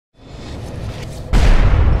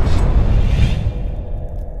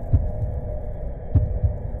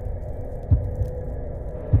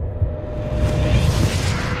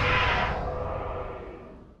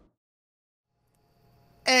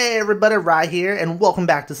Hey everybody, Rye here, and welcome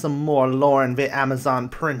back to some more Loren the Amazon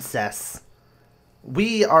Princess.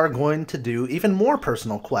 We are going to do even more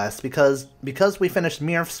personal quests because we finished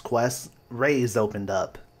Mirf's quest, Ray's opened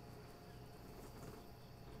up.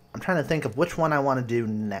 I'm trying to think of which one I want to do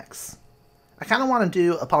next. I kind of want to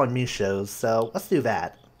do Apollomishos, so let's do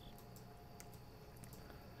that.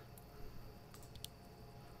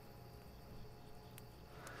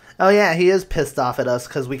 Oh yeah, he is pissed off at us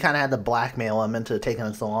because we kind of had to blackmail him into taking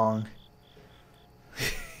us along.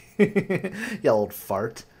 You old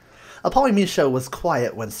fart. Apollomisho was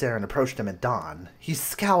quiet when Saren approached him at dawn. He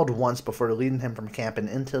scowled once before leading him from camp and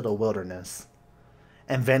into the wilderness.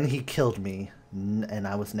 And then he killed me, and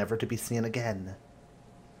I was never to be seen again.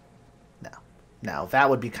 No, that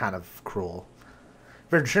would be kind of cruel.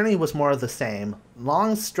 Their journey was more of the same,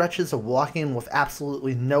 long stretches of walking with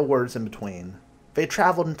absolutely no words in between. They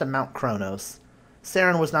traveled into Mount Kronos.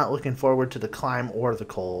 Saren was not looking forward to the climb or the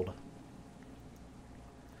cold.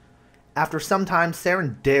 After some time,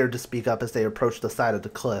 Saren dared to speak up as they approached the side of the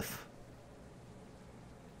cliff.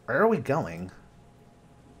 Where are we going?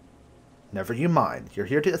 Never you mind. You're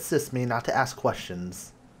here to assist me, not to ask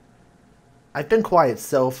questions. I've been quiet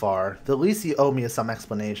so far. The least you owe me is some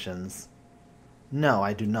explanations. No,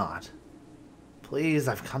 I do not. Please,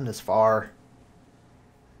 I've come this far.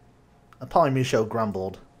 Apollomisho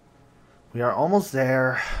grumbled. We are almost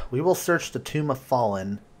there. We will search the Tomb of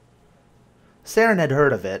Fallen. Saren had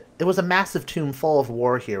heard of it. It was a massive tomb full of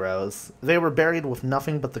war heroes. They were buried with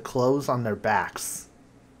nothing but the clothes on their backs.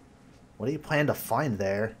 What do you plan to find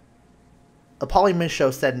there?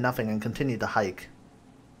 Apollomisho said nothing and continued to hike.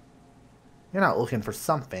 You're not looking for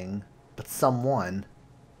something, but someone.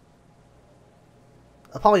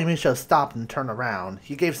 Apollomisho stopped and turned around.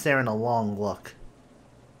 He gave Saren a long look.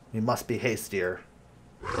 We must be hastier.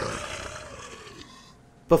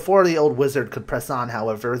 Before the old wizard could press on,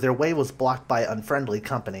 however, their way was blocked by unfriendly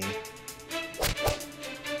company.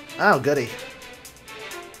 Oh, goody.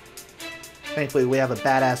 Thankfully, we have a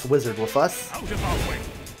badass wizard with us. Out of our way.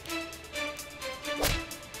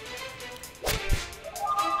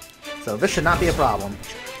 So this should not be a problem.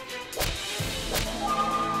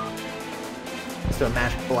 Let's do a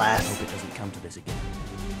magic blast. I hope it doesn't come to this again.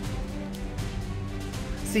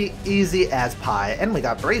 See, easy as pie. And we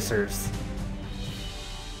got bracers.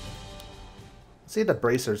 See if the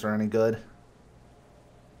bracers are any good.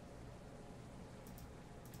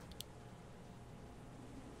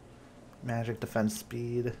 Magic defense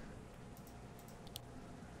speed.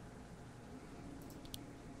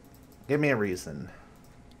 Give me a reason.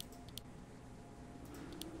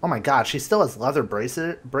 Oh my god, she still has leather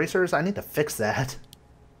bracers? I need to fix that.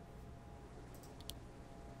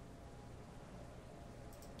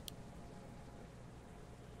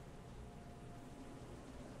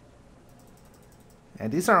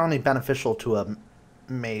 And these are only beneficial to a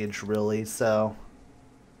mage, really, so...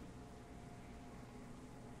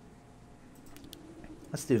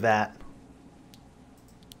 let's do that.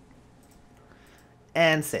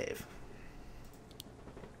 And save.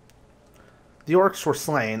 The orcs were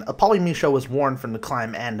slain. Apollomisho was warned from the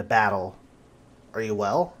climb and the battle. Are you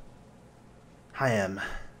well? I am.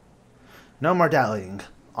 No more dallying.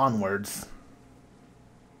 Onwards.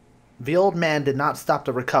 The old man did not stop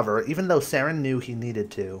to recover, even though Saren knew he needed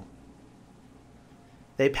to.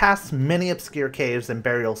 They passed many obscure caves and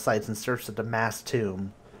burial sites in search of the mass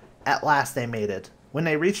tomb. At last they made it. When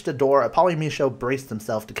they reached the door, Apollomisho braced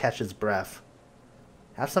himself to catch his breath.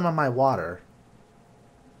 Have some of my water.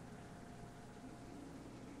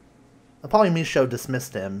 Apollomisho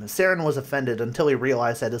dismissed him. Saren was offended until he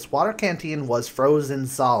realized that his water canteen was frozen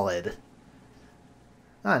solid.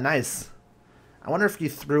 Ah, nice. I wonder if you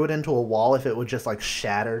threw it into a wall, if it would just, like,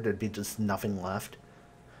 shatter, there'd be just nothing left.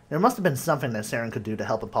 There must have been something that Saren could do to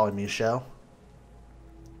help Apollomisho.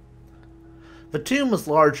 The tomb was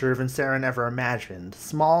larger than Saren ever imagined.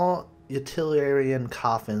 Small, utilitarian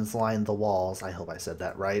coffins lined the walls. I hope I said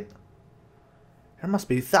that right. There must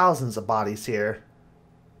be thousands of bodies here.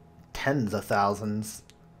 Tens of thousands.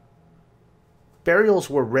 Burials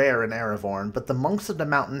were rare in Erevorn, but the monks of the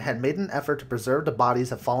mountain had made an effort to preserve the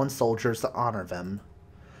bodies of fallen soldiers to honor them.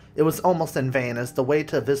 It was almost in vain, as the way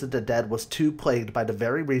to visit the dead was too plagued by the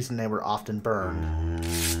very reason they were often burned.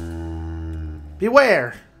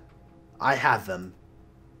 Beware! I have them.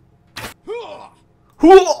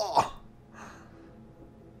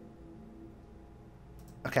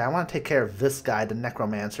 Okay, I want to take care of this guy, the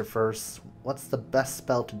necromancer, first. What's the best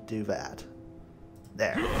spell to do that?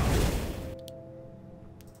 There.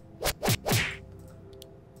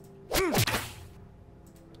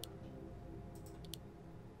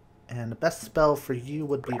 And the best spell for you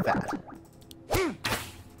would be that.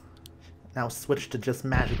 Now switch to just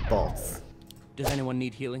magic bolts. Does anyone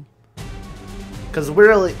need healing? Because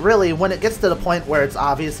really, when it gets to the point where it's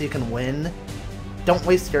obvious you can win, don't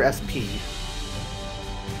waste your SP.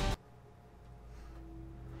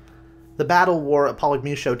 The battle wore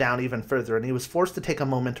Polymusho down even further, and he was forced to take a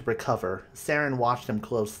moment to recover. Saren watched him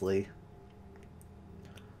closely.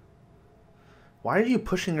 Why are you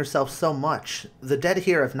pushing yourself so much? The dead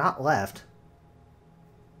here have not left.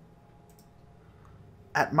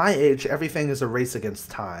 At my age, everything is a race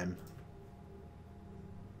against time.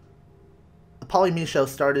 Polymusho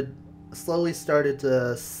slowly started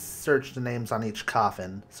to search the names on each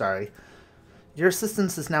coffin. Sorry. Your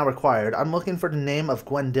assistance is now required. I'm looking for the name of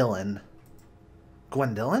Gwendolyn.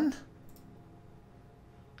 Gwendolyn?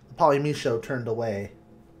 Polymusho turned away.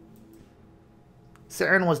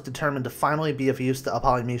 Saren was determined to finally be of use to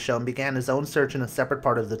Polymusho and began his own search in a separate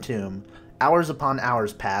part of the tomb. Hours upon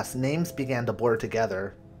hours passed. Names began to blur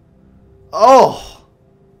together. Oh!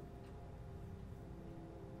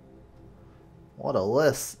 What a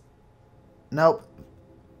list. Nope.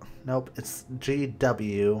 Nope, it's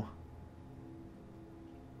GW.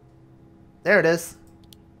 There it is.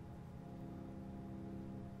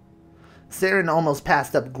 Saren almost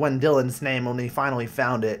passed up Gwendolyn's name when he finally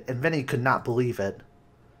found it, and then he could not believe it.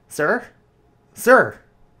 Sir? Sir!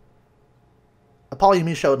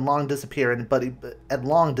 Polymusho had long disappeared,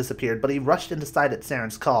 but he rushed inside at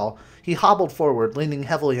Saren's call. He hobbled forward, leaning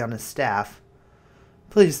heavily on his staff.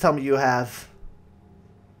 Please tell me you have...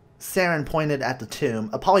 Saren pointed at the tomb.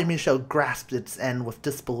 Polymusho grasped its end with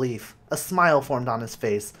disbelief. A smile formed on his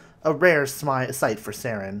face, a rare sight for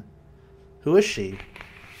Saren. Who is she?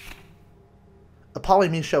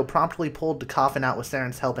 Polymusho promptly pulled the coffin out with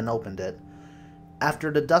Saren's help and opened it.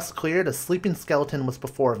 After the dust cleared, a sleeping skeleton was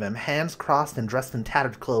before him, hands crossed and dressed in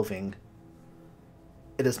tattered clothing.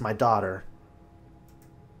 It is my daughter.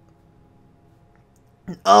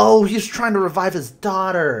 Oh, he's trying to revive his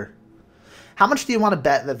daughter. How much do you want to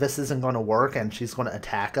bet that this isn't going to work and she's going to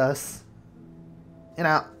attack us? You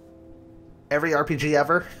know, every RPG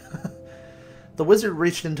ever. The wizard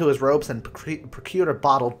reached into his robes and procured a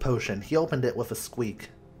bottled potion. He opened it with a squeak.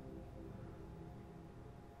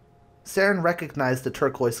 Saren recognized the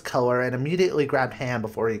turquoise color and immediately grabbed hand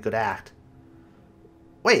before he could act.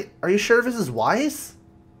 Wait, are you sure this is wise?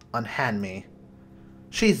 Unhand me.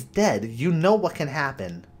 She's dead. You know what can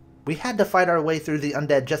happen. We had to fight our way through the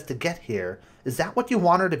undead just to get here. Is that what you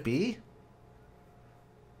want her to be?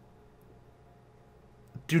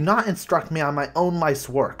 Do not instruct me on my own life's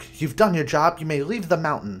work. You've done your job. You may leave the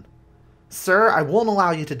mountain. Sir, I won't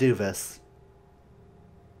allow you to do this.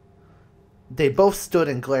 They both stood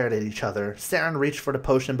and glared at each other. Saren reached for the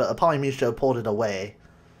potion, but Polymusho pulled it away.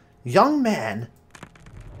 Young man!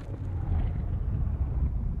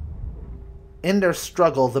 In their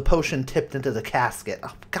struggle, the potion tipped into the casket.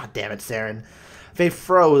 Oh, God damn it, Saren. They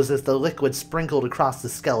froze as the liquid sprinkled across the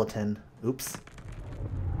skeleton. Oops.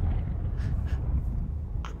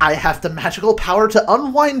 I have the magical power to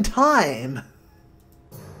unwind time!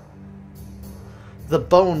 The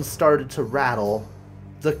bones started to rattle.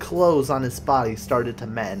 The clothes on his body started to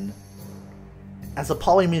mend. As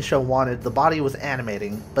Polymusho wanted, the body was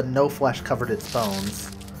animating, but no flesh covered its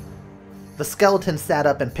bones. The skeleton sat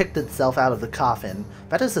up and picked itself out of the coffin.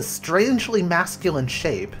 That is a strangely masculine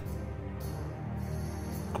shape.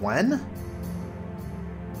 Gwen?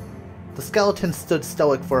 The skeleton stood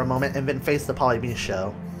stoic for a moment and then faced the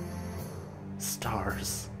Polymusho.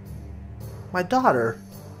 Stars. My daughter.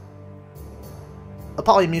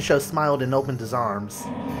 Polymusho smiled and opened his arms.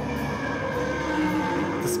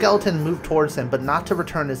 The skeleton moved towards him, but not to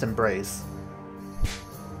return his embrace.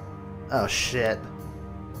 Oh shit.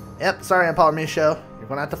 Yep, sorry, Polymusho. You're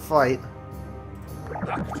gonna have to fight.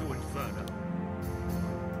 Back to Inferno.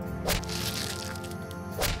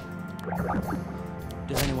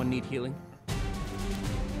 Does anyone need healing?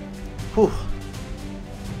 Whew.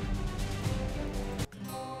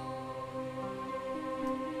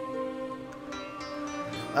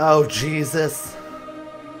 Oh, Jesus.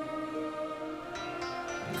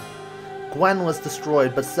 Gwen was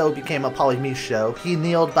destroyed, but so became Polymusho. He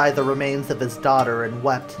kneeled by the remains of his daughter and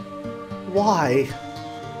wept. Why?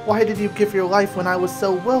 Why did you give your life when I was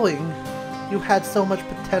so willing? You had so much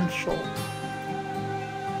potential.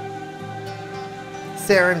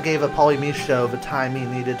 Saren gave Polymusho the time he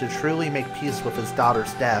needed to truly make peace with his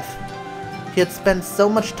daughter's death. He had spent so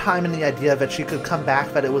much time in the idea that she could come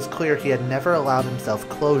back that it was clear he had never allowed himself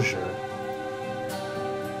closure.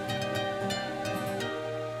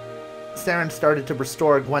 Saren started to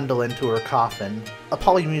restore Gwendolyn to her coffin.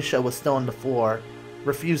 Polymusho was still on the floor,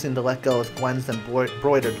 refusing to let go of Gwen's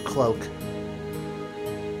embroidered cloak.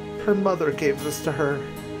 Her mother gave this to her.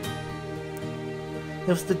 It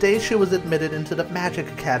was the day she was admitted into the Magic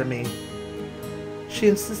Academy. She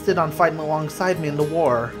insisted on fighting alongside me in the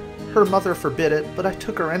war. Her mother forbid it, but I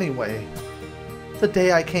took her anyway. The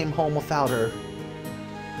day I came home without her.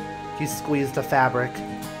 He squeezed the fabric.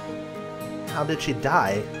 How did she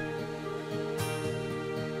die?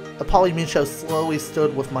 Apollyon slowly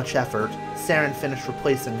stood with much effort. Saren finished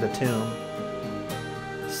replacing the tomb.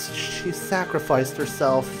 She sacrificed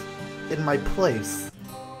herself in my place.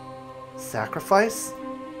 Sacrifice?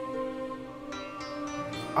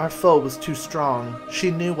 Our foe was too strong. She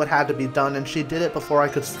knew what had to be done, and she did it before I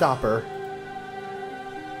could stop her.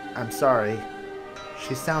 I'm sorry.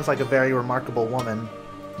 She sounds like a very remarkable woman.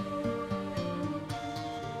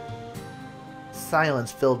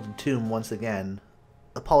 Silence filled the tomb once again.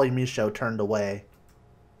 Apollyon turned away.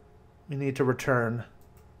 We need to return.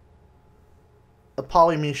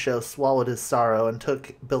 Apollyon swallowed his sorrow and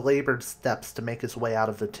took belabored steps to make his way out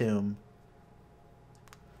of the tomb.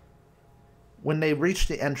 When they reached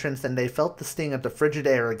the entrance and they felt the sting of the frigid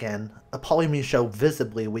air again, Apollyon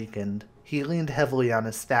visibly weakened. He leaned heavily on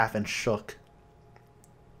his staff and shook.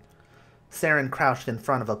 Saren crouched in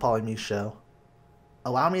front of Apollyon.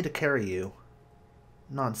 Allow me to carry you.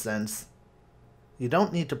 Nonsense. You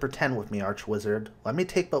don't need to pretend with me, Archwizard. Let me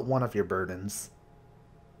take but one of your burdens.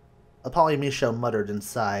 Apollyon muttered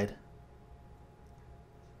inside.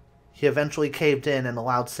 He eventually caved in and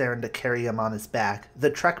allowed Saren to carry him on his back. The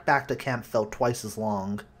trek back to camp felt twice as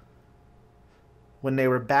long. When they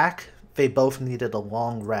were back, they both needed a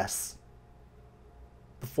long rest.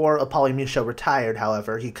 Before Apollyon retired,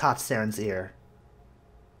 however, he caught Saren's ear.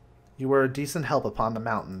 You were a decent help upon the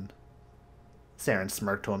mountain. Saren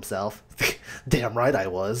smirked to himself. Damn right I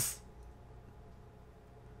was.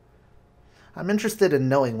 I'm interested in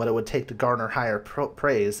knowing what it would take to garner higher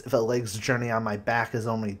praise if a leg's journey on my back is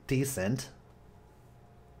only decent.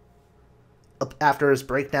 After his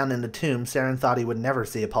breakdown in the tomb, Saren thought he would never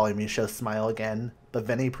see Apollyon smile again, but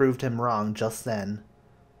Venny proved him wrong just then.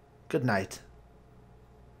 Good night.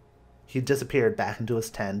 He disappeared back into his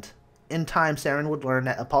tent. In time, Saren would learn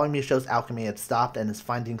that Apollyon alchemy had stopped and his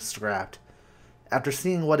findings scrapped. After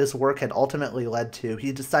seeing what his work had ultimately led to,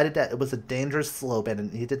 he decided that it was a dangerous slope and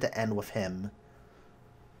it needed to end with him.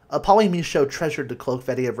 Apollyon treasured the cloak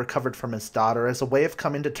that he had recovered from his daughter as a way of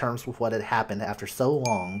coming to terms with what had happened after so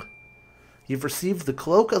long. You've received the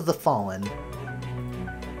Cloak of the Fallen.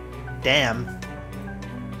 Damn.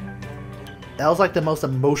 That was like the most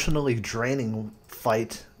emotionally draining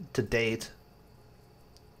fight to date.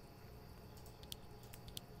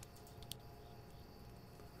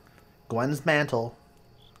 Gwen's Mantle.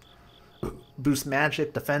 Boost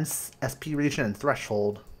magic, defense, SP region, and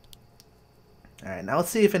threshold. Alright, now let's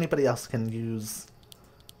see if anybody else can use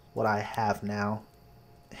what I have now.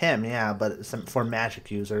 Him, yeah, but it's for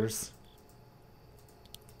magic users.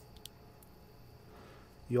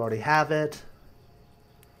 You already have it.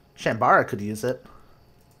 Shambara could use it.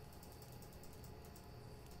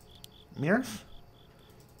 Mirth?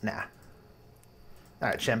 Nah.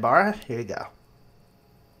 Alright, Shambara, here you go.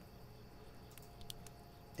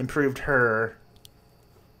 Improved her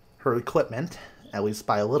equipment, at least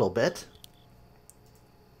by a little bit.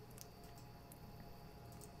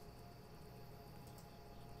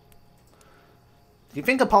 Do you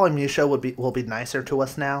think Apollyon will be nicer to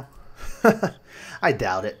us now? I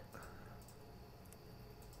doubt it.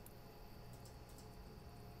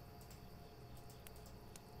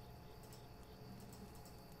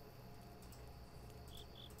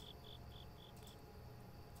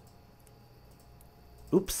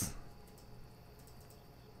 Oops.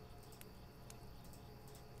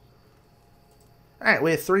 Alright,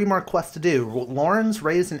 we have 3 more quests to do. Loren's,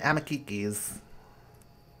 Ray's, and Amakiki's.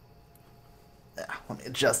 Let me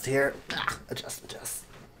adjust here. Adjust.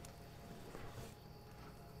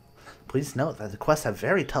 Please note that the quests have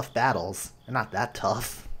very tough battles. They're not that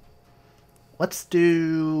tough. Let's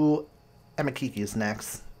do Amakiki's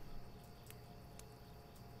next.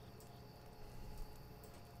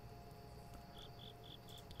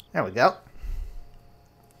 There we go.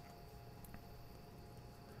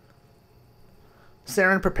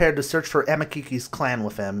 Saren prepared to search for Amakiki's clan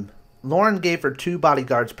with him. Loren gave her 2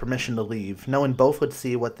 bodyguards permission to leave, knowing both would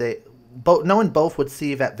see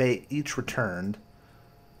that they each returned.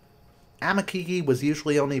 Amakiki was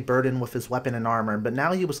usually only burdened with his weapon and armor, but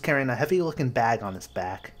now he was carrying a heavy-looking bag on his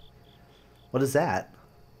back. What is that?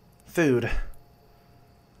 Food.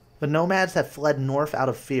 The nomads have fled north out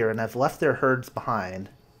of fear and have left their herds behind.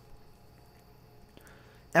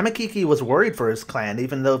 Amakiki was worried for his clan,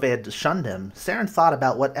 even though they had shunned him. Saren thought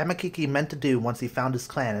about what Amakiki meant to do once he found his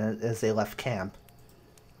clan as they left camp.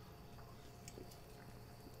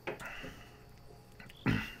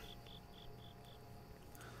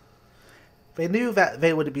 They knew that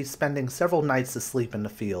they would be spending several nights asleep in the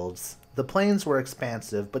fields. The plains were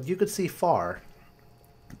expansive, but you could see far.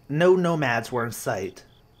 No nomads were in sight.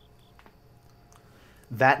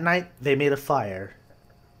 That night, they made a fire.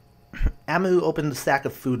 Amu opened a sack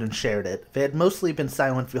of food and shared it. They had mostly been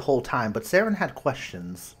silent the whole time, but Saren had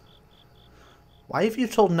questions. Why have you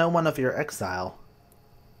told no one of your exile?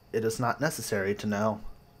 It is not necessary to know.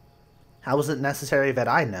 How is it necessary that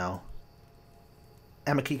I know?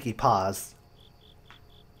 Amakiki paused.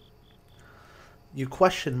 You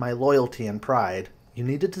questioned my loyalty and pride. You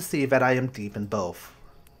needed to see that I am deep in both.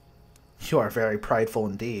 You are very prideful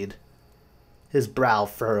indeed. His brow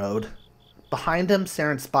furrowed. Behind him,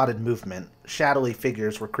 Saren spotted movement. Shadowy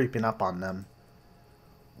figures were creeping up on them.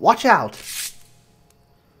 Watch out!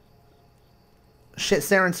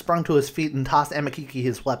 Saren sprung to his feet and tossed Amakiki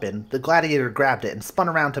his weapon. The gladiator grabbed it and spun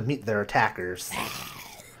around to meet their attackers.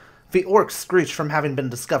 The orcs screeched from having been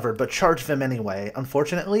discovered, but charged them anyway.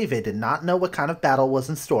 Unfortunately, they did not know what kind of battle was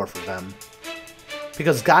in store for them.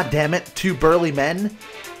 Because, goddammit, 2 burly men?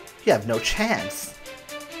 You have no chance.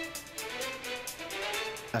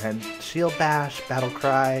 Okay, shield bash, battle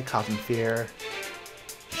cry, causing fear,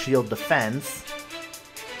 shield defense,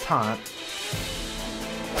 taunt.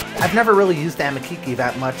 I've never really used Amakiki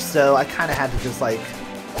that much, so I kind of had to just, like,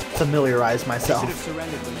 familiarize myself.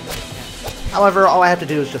 However, all I have to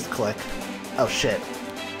do is just click. Oh, shit.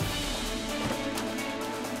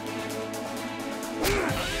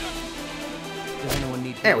 Does anyone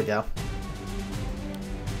need There we go.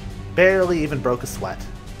 Barely even broke a sweat.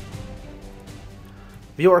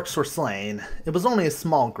 The orcs were slain. It was only a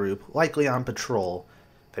small group, likely on patrol.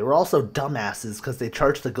 They were also dumbasses because they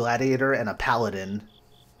charged a gladiator and a paladin.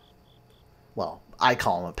 Well, I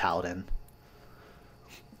call him a paladin.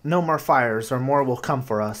 No more fires, or more will come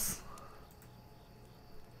for us.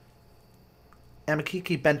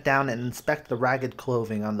 Amakiki bent down and inspected the ragged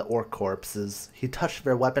clothing on the orc corpses. He touched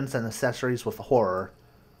their weapons and accessories with horror.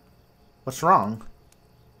 What's wrong?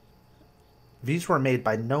 These were made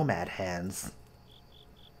by nomad hands.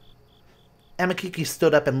 Amakiki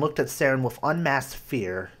stood up and looked at Saren with unmasked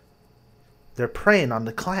fear. They're preying on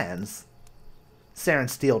the clans. Saren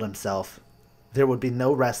steeled himself. There would be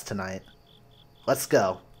no rest tonight. Let's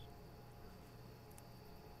go.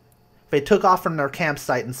 They took off from their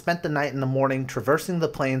campsite and spent the night and the morning traversing the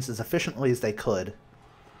plains as efficiently as they could.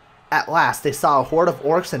 At last, they saw a horde of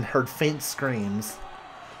orcs and heard faint screams.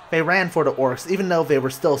 They ran for the orcs, even though they were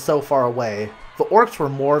still so far away. The orcs were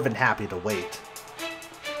more than happy to wait.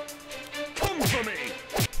 Come for me!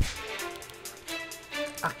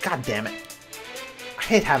 Ah, God damn it. I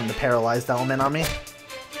hate having the paralyzed element on me.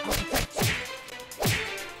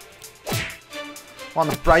 On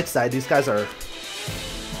the bright side, these guys are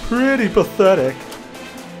pretty pathetic.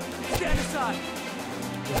 Stand aside!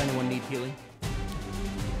 Does anyone need healing?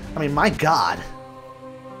 I mean, my god.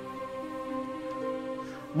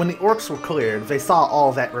 When the orcs were cleared, they saw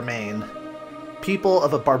all that remained. People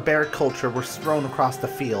of a barbaric culture were strewn across the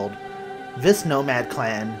field. This nomad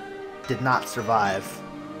clan did not survive.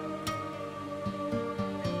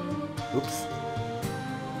 Oops.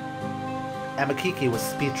 Amakiki was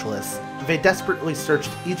speechless. They desperately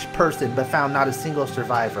searched each person but found not a single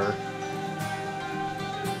survivor.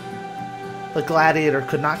 The gladiator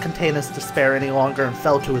could not contain his despair any longer and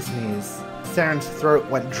fell to his knees. Saren's throat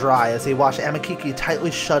went dry as he watched Amakiki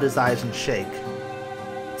tightly shut his eyes and shake.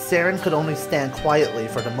 Saren could only stand quietly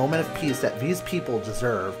for the moment of peace that these people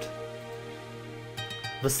deserved.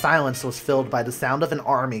 The silence was filled by the sound of an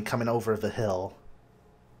army coming over the hill.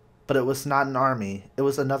 But it was not an army, it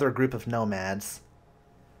was another group of nomads.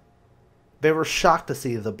 They were shocked to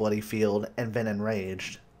see the bloody field and then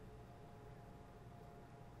enraged.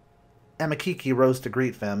 Amakiki rose to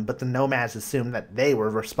greet them, but the nomads assumed that they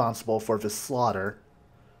were responsible for this slaughter.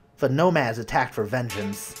 The nomads attacked for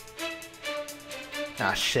vengeance.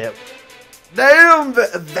 Ah, shit. Damn!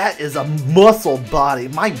 That is a muscled body,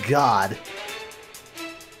 my god!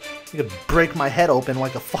 You could break my head open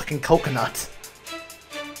like a fucking coconut.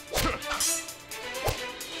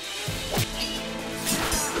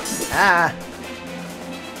 Ah!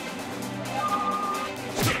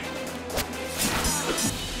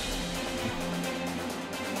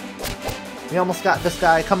 We almost got this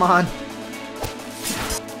guy, come on! Come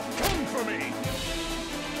for me!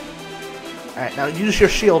 Alright, now use your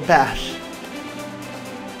shield bash.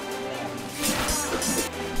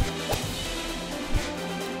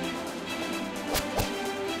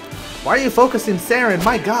 Why are you focusing Saren?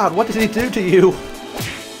 My god, what did he do to you?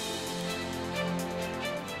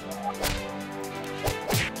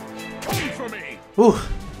 Come for me! Ooh.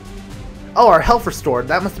 Oh, our health restored.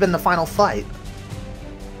 That must have been the final fight.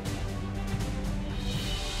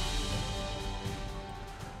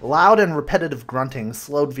 Loud and repetitive grunting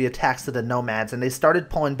slowed the attacks of the nomads, and they started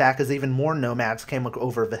pulling back as even more nomads came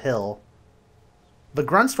over the hill. The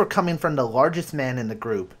grunts were coming from the largest man in the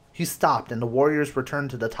group. He stopped, and the warriors returned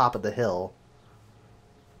to the top of the hill.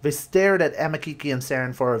 They stared at Amakiki and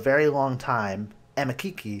Saren for a very long time.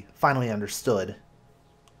 Amakiki finally understood.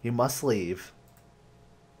 You must leave.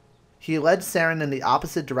 He led Saren in the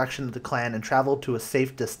opposite direction of the clan and traveled to a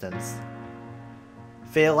safe distance.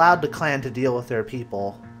 They allowed the clan to deal with their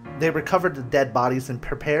people. They recovered the dead bodies and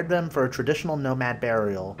prepared them for a traditional nomad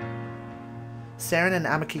burial. Saren and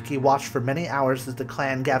Amakiki watched for many hours as the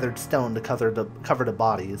clan gathered stone to cover the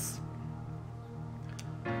bodies.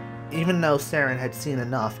 Even though Saren had seen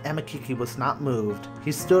enough, Amakiki was not moved.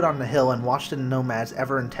 He stood on the hill and watched the nomads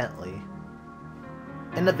ever intently.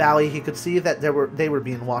 In the valley, he could see that they were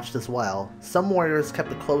being watched as well. Some warriors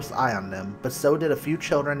kept a close eye on them, but so did a few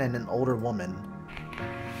children and an older woman.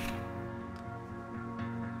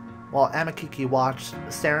 While Amakiki watched,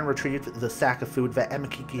 Saren retrieved the sack of food that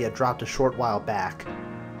Amakiki had dropped a short while back.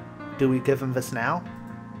 Do we give him this now?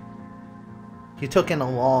 He took in a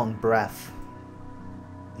long breath.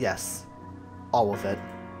 Yes, all of it.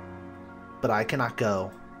 But I cannot go.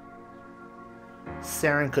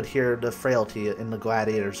 Saren could hear the frailty in the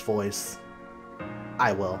gladiator's voice.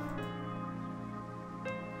 I will.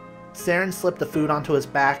 Saren slipped the food onto his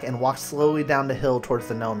back and walked slowly down the hill towards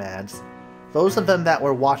the nomads. Those of them that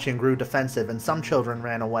were watching grew defensive, and some children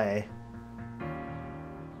ran away.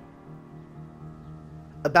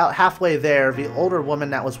 About halfway there, the older woman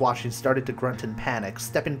that was watching started to grunt in panic,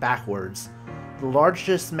 stepping backwards. The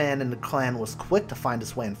largest man in the clan was quick to find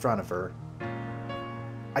his way in front of her.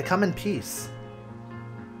 I come in peace.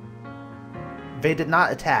 They did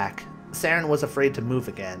not attack. Saren was afraid to move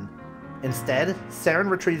again. Instead, Saren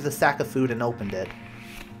retrieved the sack of food and opened it.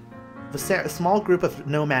 The small group of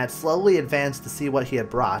nomads slowly advanced to see what he had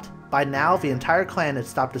brought. By now, the entire clan had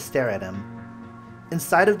stopped to stare at him.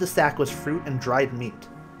 Inside of the sack was fruit and dried meat.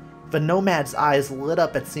 The nomads' eyes lit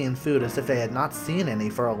up at seeing food as if they had not seen any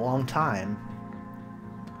for a long time.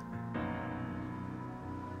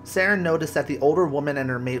 Saren noticed that the older woman and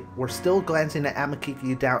her mate were still glancing at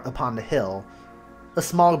Amakiki down upon the hill. A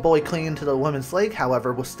small boy clinging to the woman's leg,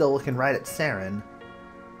 however, was still looking right at Saren.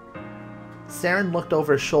 Saren looked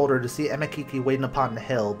over his shoulder to see Amakiki waiting upon the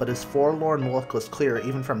hill, but his forlorn look was clear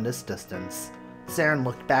even from this distance. Saren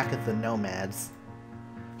looked back at the nomads.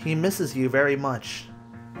 He misses you very much.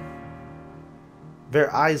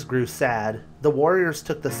 Their eyes grew sad. The warriors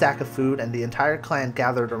took the sack of food and the entire clan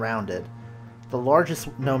gathered around it. The largest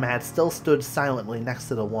nomad still stood silently next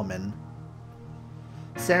to the woman.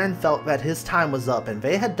 Saren felt that his time was up and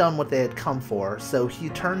they had done what they had come for, so he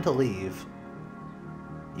turned to leave.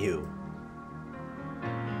 You.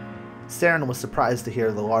 Saren was surprised to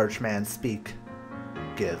hear the large man speak.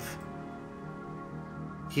 Give.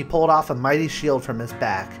 He pulled off a mighty shield from his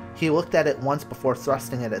back. He looked at it once before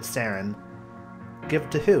thrusting it at Saren. Give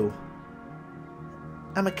to who?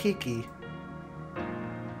 Amakiki.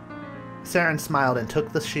 Saren smiled and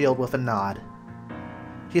took the shield with a nod.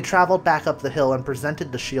 He traveled back up the hill and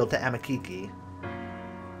presented the shield to Amakiki.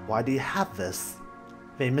 Why do you have this?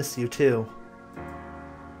 They miss you too.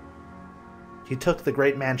 He took the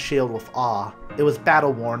great man's shield with awe. It was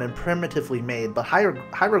battle-worn and primitively made, but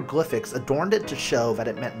hieroglyphics adorned it to show that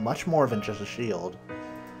it meant much more than just a shield.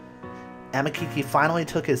 Amakiki finally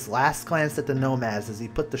took his last glance at the nomads as he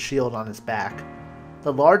put the shield on his back.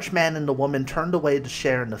 The large man and the woman turned away to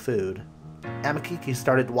share in the food. Amakiki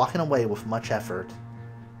started walking away with much effort.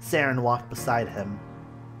 Saren walked beside him.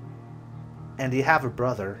 And you have a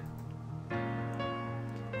brother.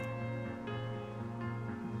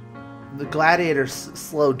 The gladiator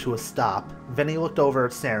slowed to a stop. Then he looked over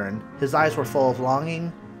at Saren. His eyes were full of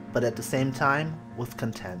longing, but at the same time, with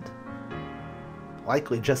content.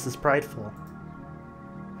 Likely just as prideful.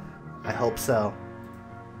 I hope so.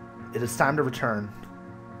 It is time to return.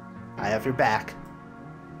 I have your back.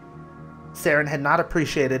 Saren had not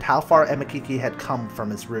appreciated how far Amakiki had come from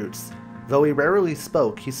his roots. Though he rarely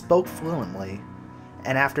spoke, he spoke fluently.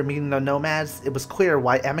 And after meeting the nomads, it was clear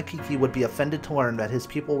why Amakiki would be offended to learn that his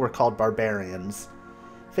people were called barbarians.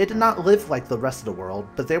 They did not live like the rest of the world,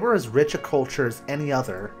 but they were as rich a culture as any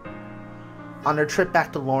other. On their trip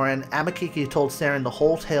back to Loren, Amakiki told Saren the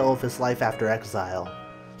whole tale of his life after exile.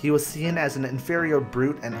 He was seen as an inferior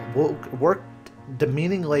brute and worked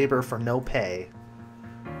demeaning labor for no pay.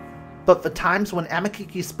 But the times when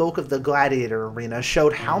Amakiki spoke of the gladiator arena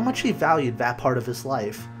showed how much he valued that part of his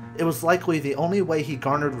life. It was likely the only way he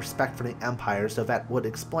garnered respect for the Empire, so that would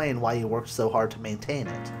explain why he worked so hard to maintain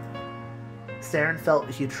it. Saren felt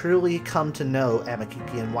he truly come to know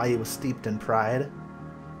Amakiki and why he was steeped in pride.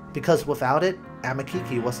 Because without it,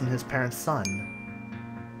 Amakiki wasn't his parents' son.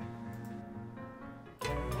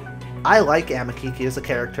 I like Amakiki as a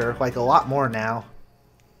character, like, a lot more now.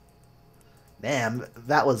 Damn,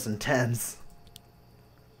 that was intense.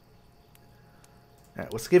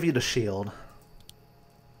 Alright, let's give you the shield.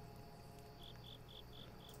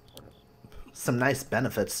 Some nice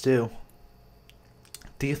benefits, too.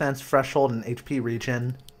 Defense, threshold, and HP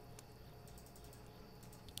regen.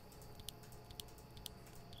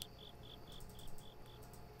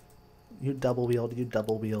 You double wield, you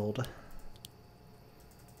double wield.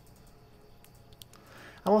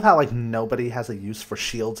 I love how, like, nobody has a use for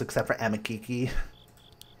shields except for Amakiki.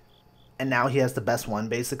 And now he has the best one,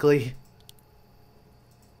 basically.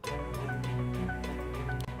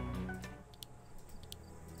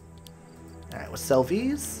 Alright, we'll sell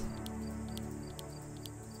these.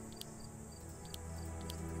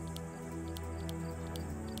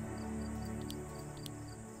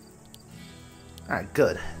 Alright,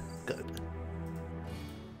 good. Good.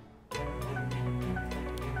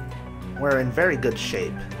 We're in very good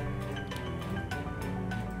shape.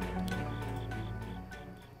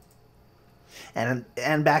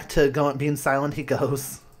 And back to being silent he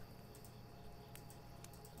goes.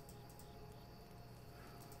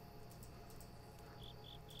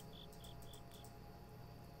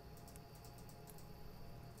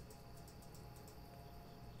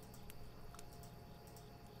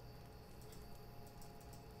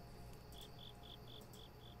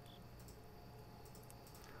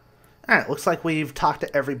 Alright, looks like we've talked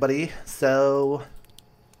to everybody, so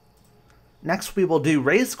next we will do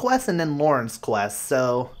Ray's quest and then Loren's quest,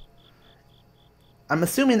 so I'm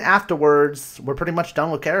assuming afterwards we're pretty much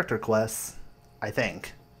done with character quests, I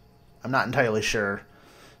think. I'm not entirely sure.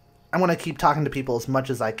 I'm going to keep talking to people as much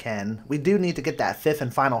as I can. We do need to get that 5th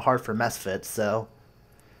and final heart for Misfits, so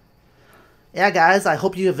yeah guys, I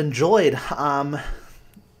hope you have enjoyed.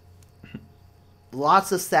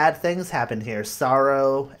 Lots of sad things happen here,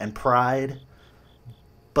 sorrow and pride.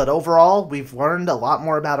 But overall, we've learned a lot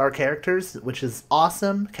more about our characters, which is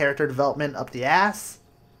awesome. Character development up the ass.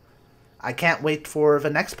 I can't wait for the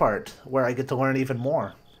next part, where I get to learn even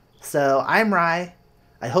more. So, I'm Rye.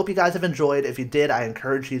 I hope you guys have enjoyed. If you did, I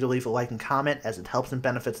encourage you to leave a like and comment, as it helps and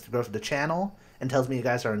benefits the growth of the channel, and tells me you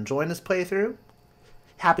guys are enjoying this playthrough.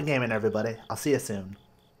 Happy gaming, everybody. I'll see you soon.